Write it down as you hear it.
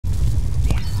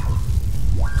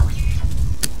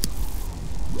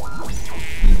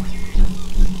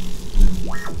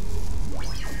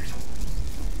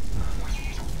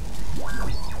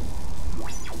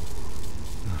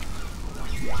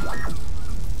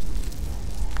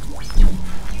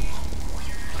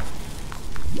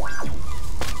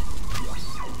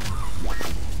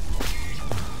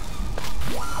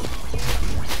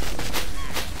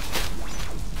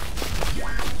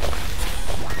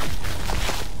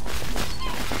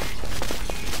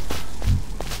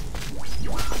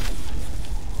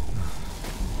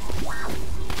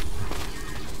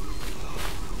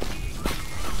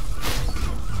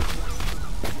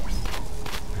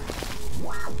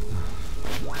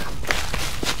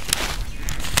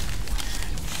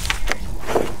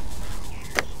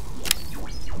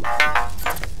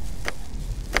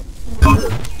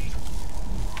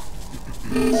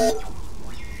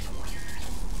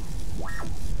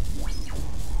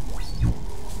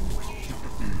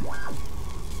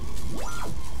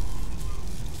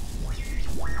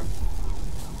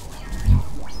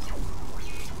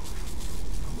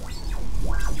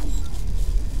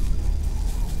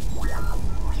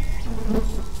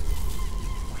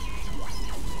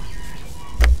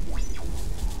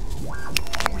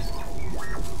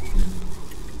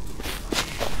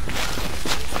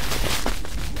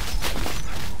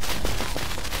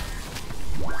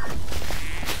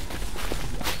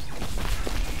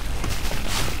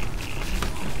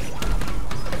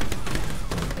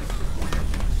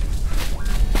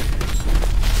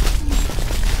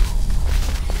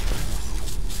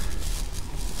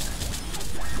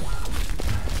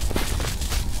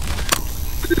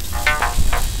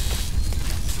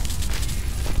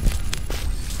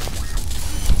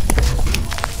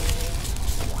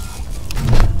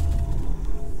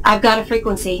I've got a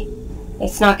frequency.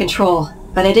 It's not control,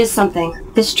 but it is something.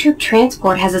 This troop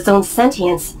transport has its own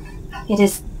sentience. It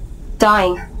is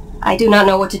dying. I do not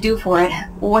know what to do for it,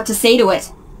 what to say to it.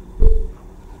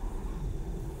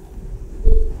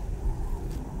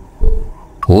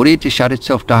 Order it to shut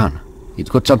itself down. It's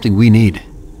got something we need.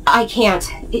 I can't.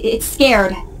 It's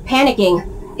scared.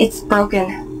 Panicking. It's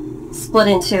broken. Split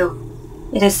in two.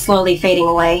 It is slowly fading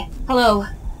away. Hello.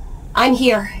 I'm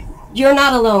here. You're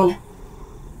not alone.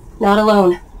 Not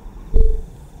alone.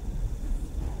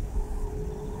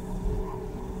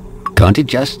 Can't it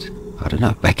just, I don't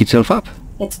know, back itself up?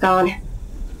 It's gone.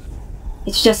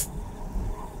 It's just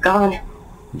gone.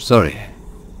 I'm sorry.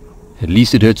 At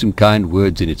least it heard some kind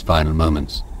words in its final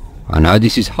moments. I know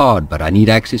this is hard, but I need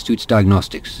access to its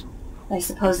diagnostics. I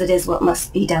suppose it is what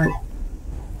must be done.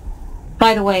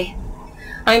 By the way,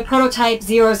 I'm Prototype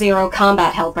 00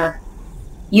 Combat Helper.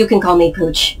 You can call me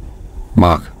Pooch.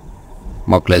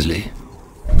 Mark Leslie.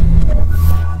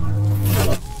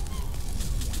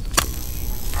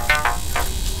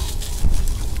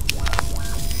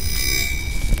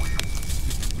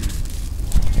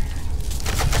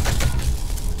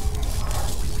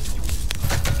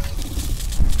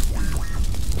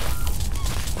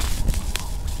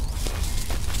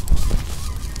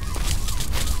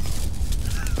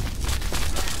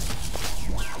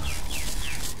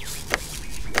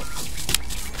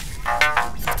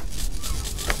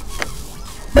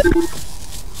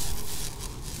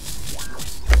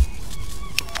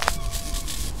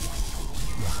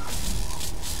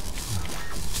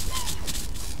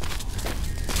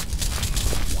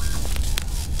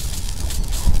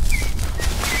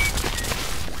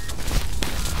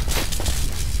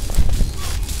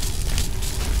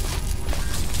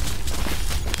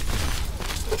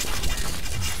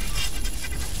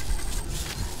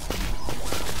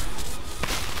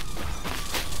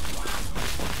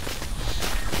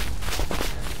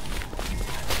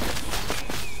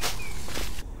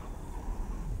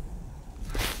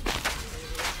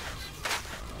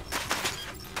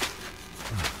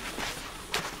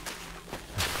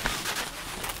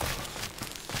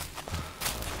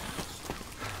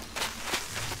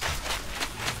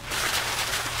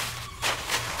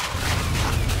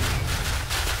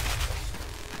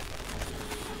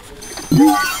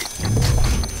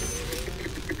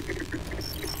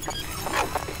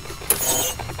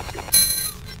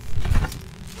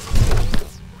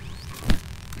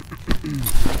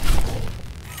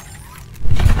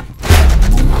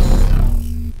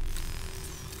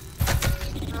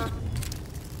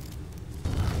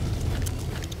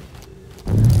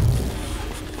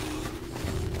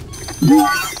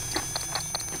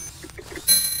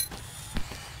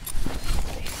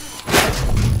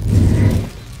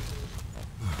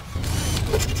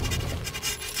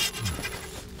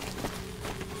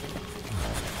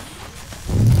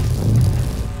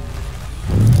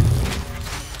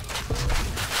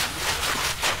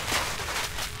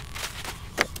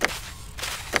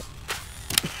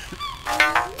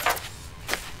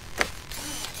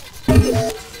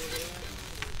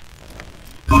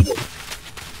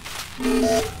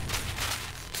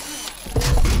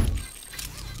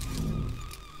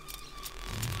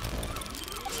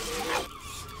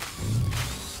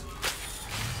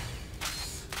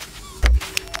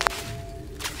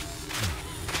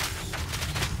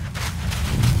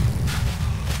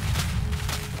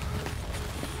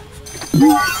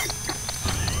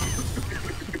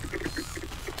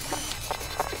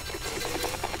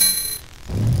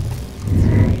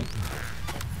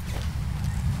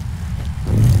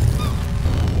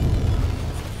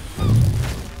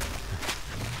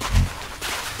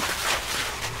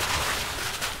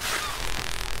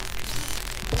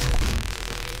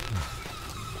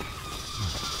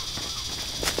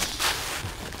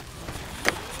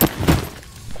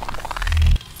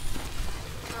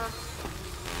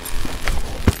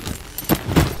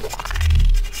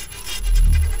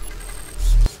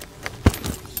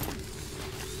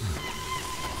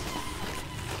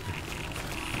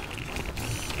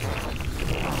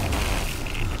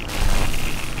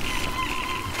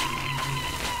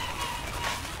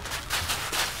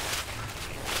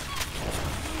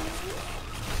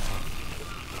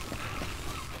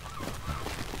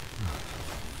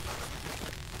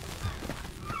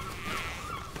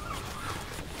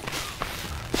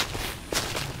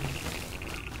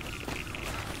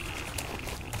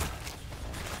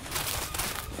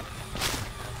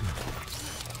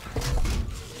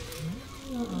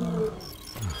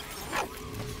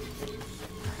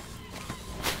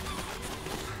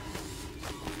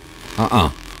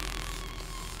 Uh-uh.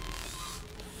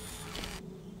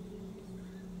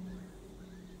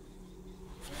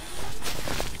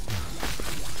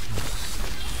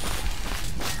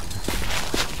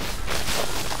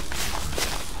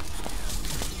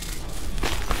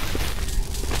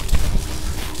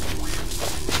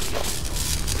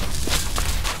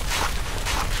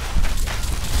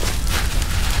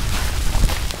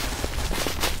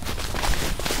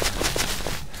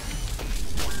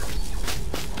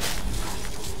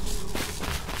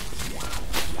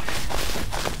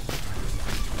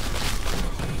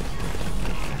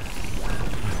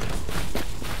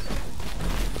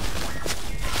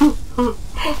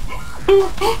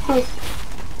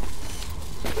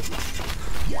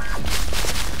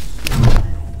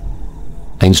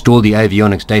 I installed the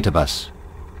avionics databus.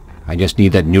 I just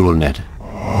need that neural net.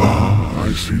 Ah,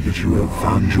 I see that you have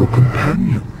found your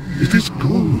companion. It is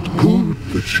good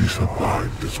that she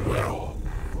survived as well.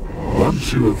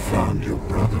 Once you have found your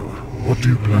brother, what do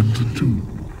you plan to do?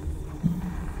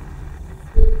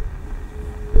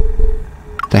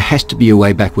 There has to be a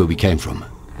way back where we came from.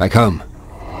 Back home.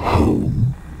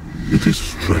 Home? It is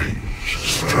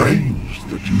strange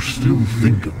that you still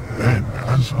think of Ben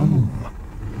as home.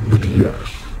 But yes,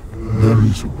 there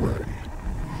is a way.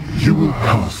 You will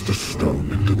cast a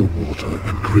stone into the water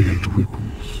and create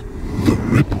ripples. The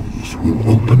ripples will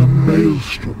open a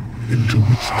maelstrom into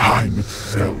which time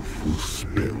itself will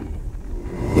spill.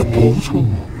 The portal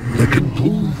that can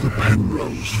pull the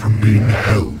Penrose from being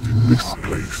held in this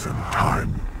place and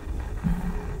time.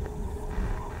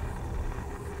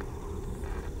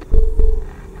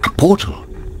 A portal?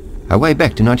 A way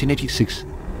back to 1986.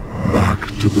 Back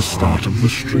to the start of the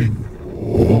string,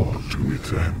 or to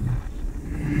its end.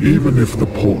 Even if the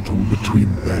portal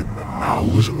between then and now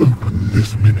was open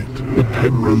this minute, the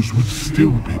Penrose would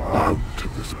still be bound to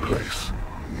this place.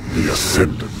 The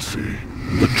Ascendancy,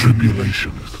 the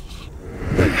Tribulationists,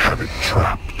 they have it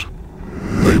trapped.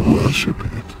 They worship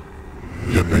it,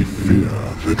 yet they fear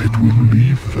that it will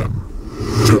leave them.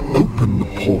 To open the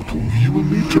portal, you will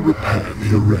need to repair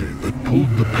the array that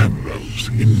pulled the Penrose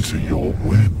into your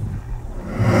web,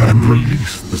 and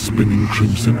release the spinning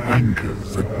crimson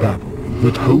anchors at Babel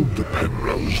that hold the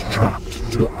Penrose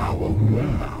trapped to our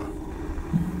where.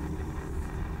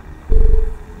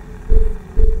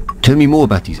 Tell me more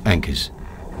about these anchors.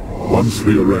 Once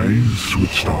the array is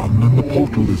switched on and the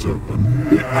portal is open,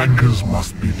 the anchors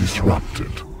must be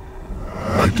disrupted.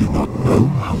 I do not know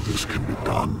how this can be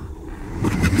done,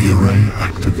 but with the array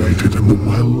activated and the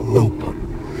well open,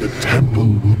 the temple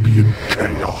will be in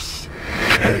chaos.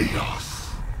 Chaos.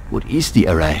 What is the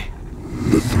array?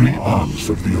 The three arms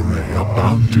of the array are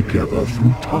bound together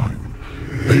through time.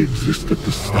 They exist at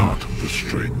the start of the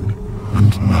string,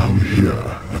 and now here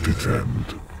at its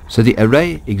end. So the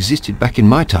array existed back in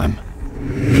my time?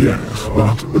 Yes,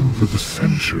 but over the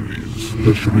centuries,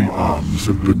 the three arms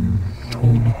have been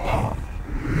torn apart.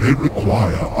 They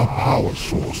require a power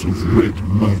source of red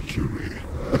mercury,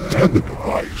 a tether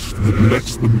device that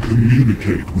lets them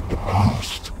communicate with the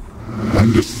past,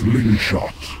 and a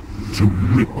slingshot to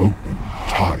rip open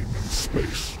time and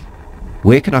space.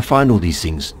 Where can I find all these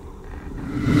things?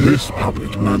 This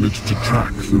puppet managed to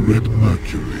track the red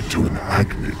mercury to an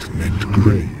agate named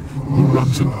Grave, who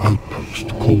runs an outpost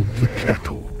called the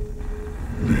Kettle.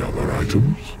 The other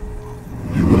items?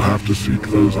 You will have to seek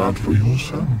those out for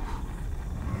yourself.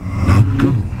 Now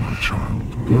go, my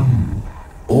child, go.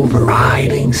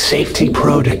 Overriding safety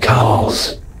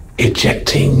protocols.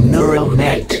 Ejecting neural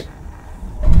net.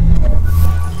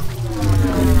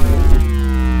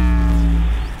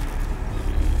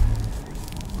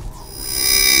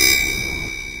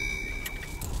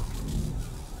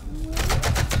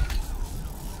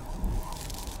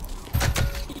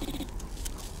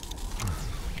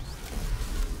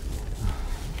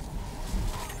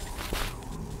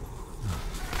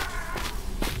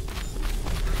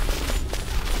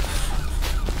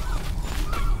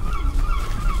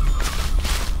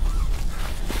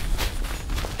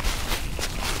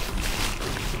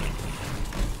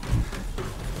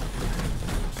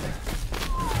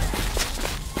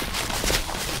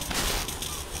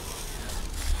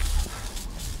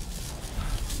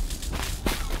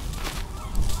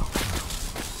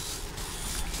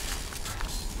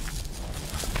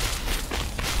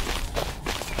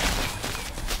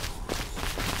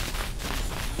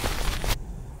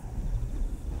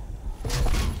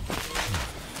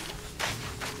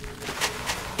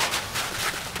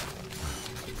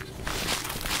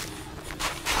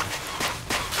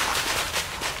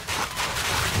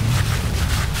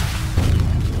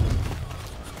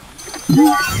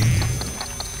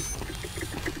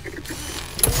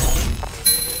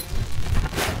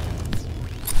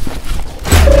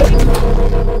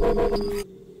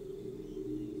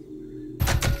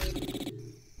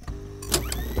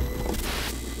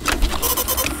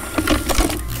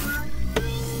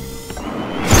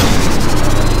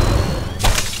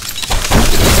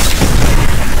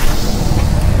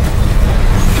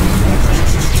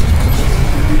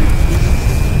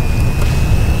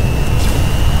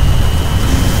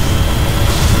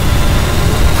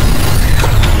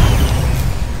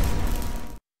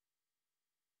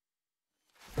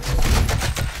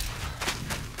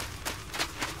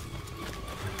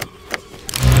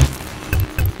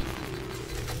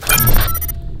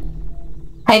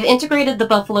 I've integrated the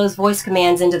Buffalo's voice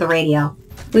commands into the radio.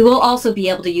 We will also be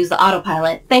able to use the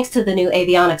autopilot, thanks to the new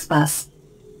avionics bus.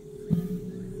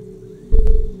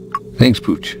 Thanks,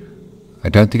 Pooch. I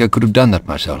don't think I could have done that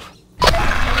myself.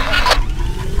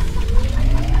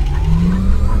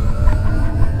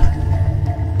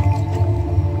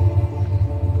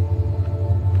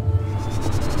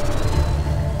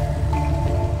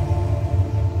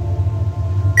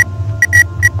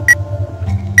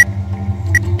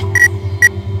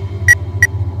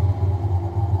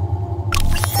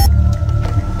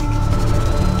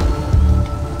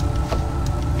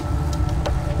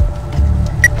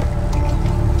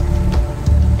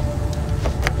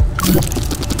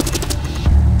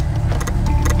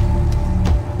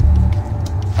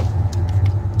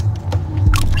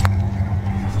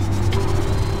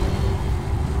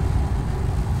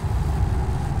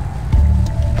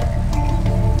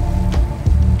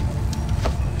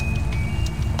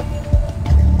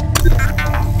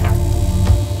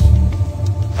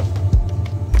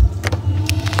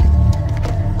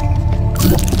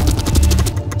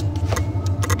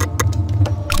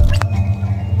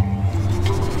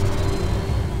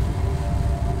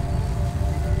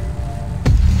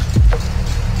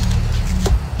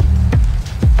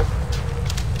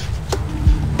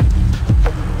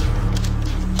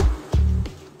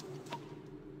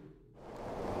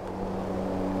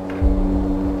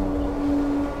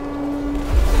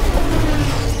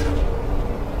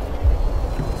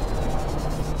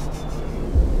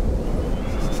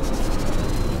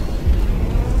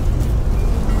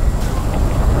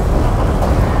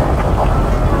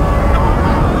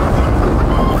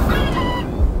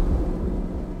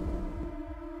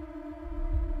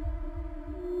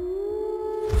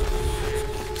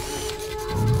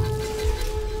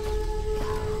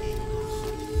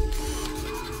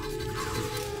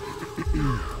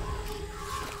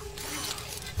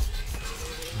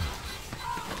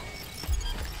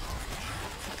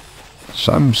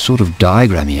 Some sort of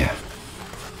diagram here.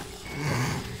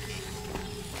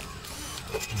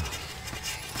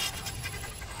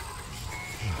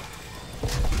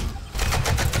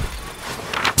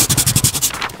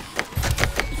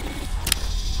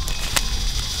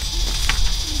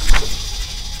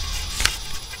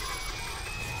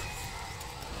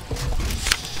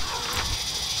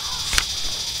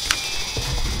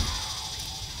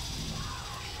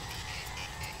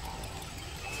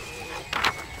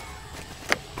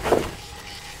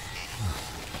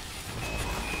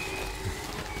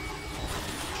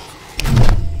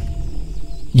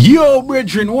 Yo,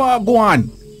 brethren, what go on?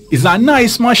 It's a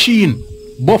nice machine.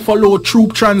 Buffalo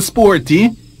troop transport, eh?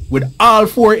 With all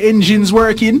 4 engines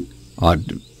working.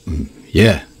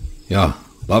 Yeah,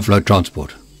 Buffalo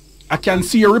transport. I can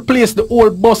see you replace the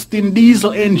old busting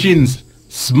diesel engines.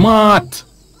 Smart.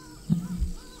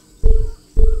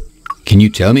 Can you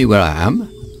tell me where I am?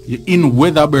 You're in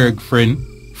Weatherberg, friend.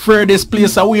 Furthest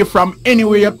place away from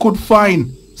anywhere you could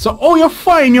find. So how you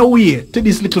find your way to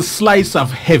this little slice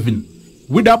of heaven?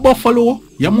 With a buffalo,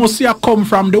 you must have come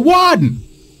from the warden.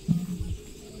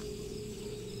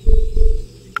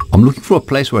 I'm looking for a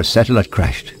place where a satellite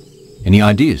crashed. Any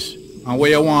ideas? And what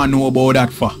you want to know about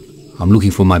that for? I'm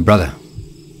looking for my brother.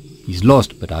 He's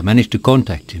lost, but I managed to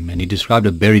contact him, and he described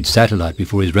a buried satellite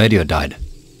before his radio died.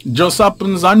 Just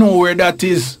happens I know where that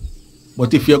is.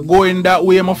 But if you're going that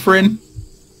way, my friend,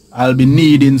 I'll be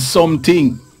needing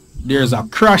something. There's a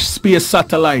crashed space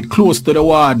satellite close to the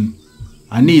warden.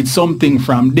 I need something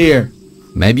from there.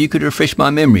 Maybe you could refresh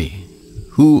my memory.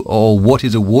 Who or what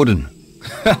is a warden?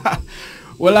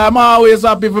 Well, I'm always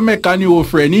happy to make a new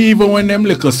friend, even when them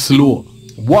little slow.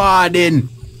 Warden,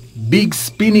 big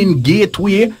spinning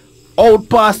gateway, out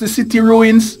past the city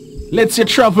ruins, lets you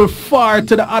travel far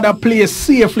to the other place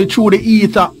safely through the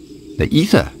ether. The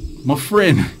ether? My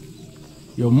friend,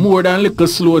 you're more than little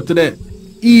slow today.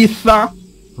 Ether,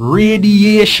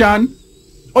 radiation.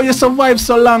 Oh, you survive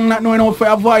so long not knowing how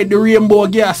to avoid the rainbow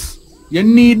gas. You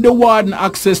need the warden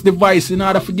access device in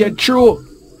order to get through.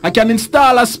 I can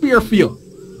install a spare for you.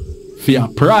 For your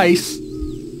price.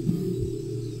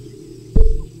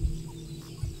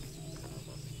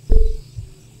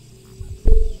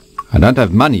 I don't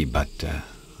have money, but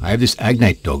I have this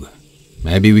Agnate dog.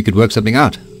 Maybe we could work something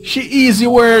out. She easy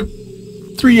worth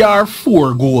 3 or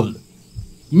 4 gold.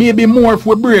 Maybe more if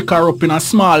we break her up in a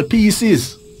small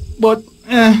pieces. But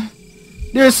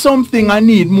there's something I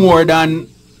need more than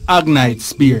Agnite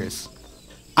spears.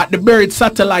 At the buried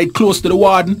satellite close to the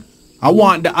warden, I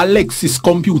want the Alexis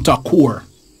computer core.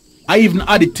 I even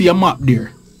added to your map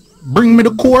there. Bring me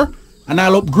the core and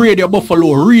I'll upgrade your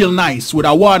buffalo real nice with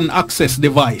a warden access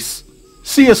device.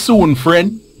 See you soon,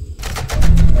 friend.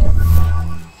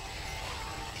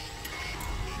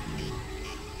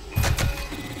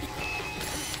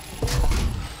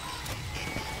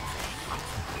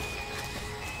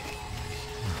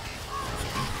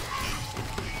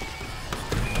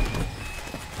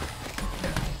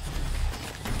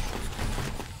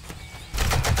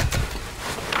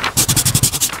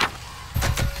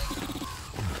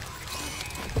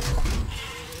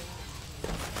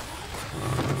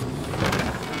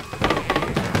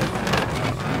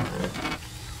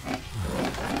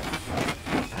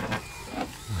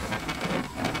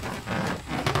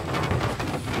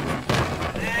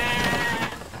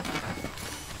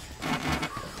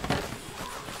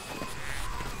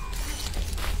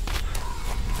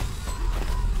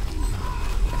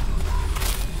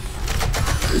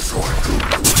 あ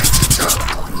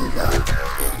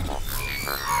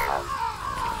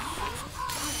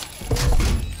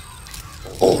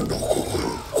の心、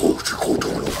こうちこと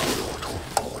の心。